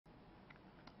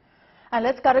And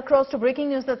let's cut across to breaking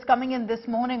news that's coming in this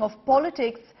morning of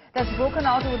politics that's broken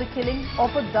out over the killing of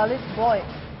a Dalit boy.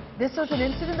 This was an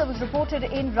incident that was reported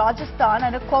in Rajasthan,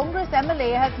 and a Congress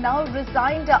MLA has now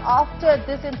resigned after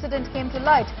this incident came to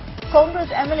light. Congress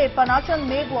MLA Panna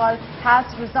has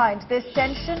resigned. There's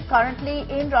tension currently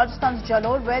in Rajasthan's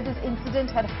Jalore, where this incident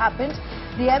had happened.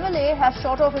 The MLA has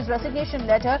shot off his resignation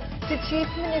letter to Chief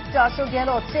Minister Ashok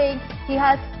Gehlot, saying he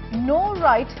has no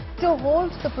right to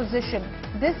hold the position.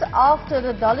 This after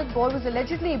the Dalit boy was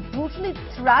allegedly brutally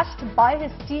thrashed by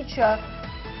his teacher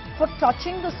for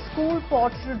touching the school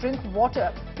pot to drink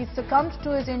water. He succumbed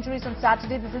to his injuries on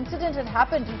Saturday. This incident had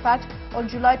happened, in fact, on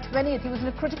July 20th. He was in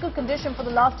a critical condition for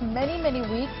the last many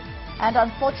weeks and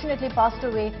unfortunately passed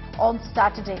away on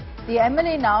Saturday. The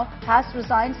MLA now has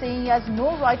resigned, saying he has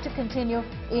no right to continue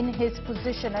in his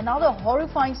position. Another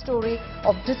horrifying story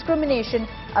of discrimination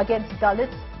against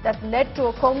Dalits that led to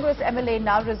a Congress MLA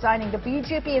now resigning. The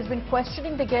BJP has been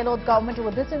questioning the Gehlot government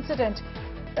over this incident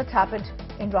that's happened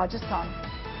in Rajasthan.